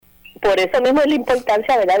Por eso mismo es la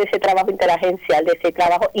importancia, ¿verdad?, de ese trabajo interagencial, de ese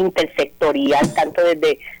trabajo intersectorial, tanto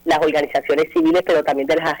desde las organizaciones civiles, pero también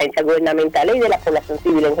de las agencias gubernamentales y de la población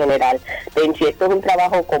civil en general. Benji, esto es un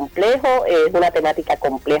trabajo complejo, es una temática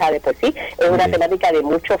compleja de por sí, es una temática de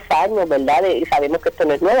muchos años, ¿verdad? Y sabemos que esto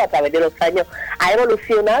no es nuevo, a través de los años ha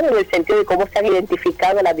evolucionado en el sentido de cómo se han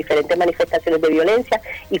identificado las diferentes manifestaciones de violencia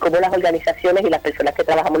y cómo las organizaciones y las personas que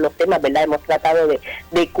trabajamos los temas, ¿verdad?, hemos tratado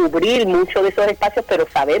de cubrir muchos de esos espacios, pero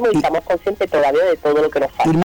sabemos y estamos conscientes todavía de todo lo que nos falta.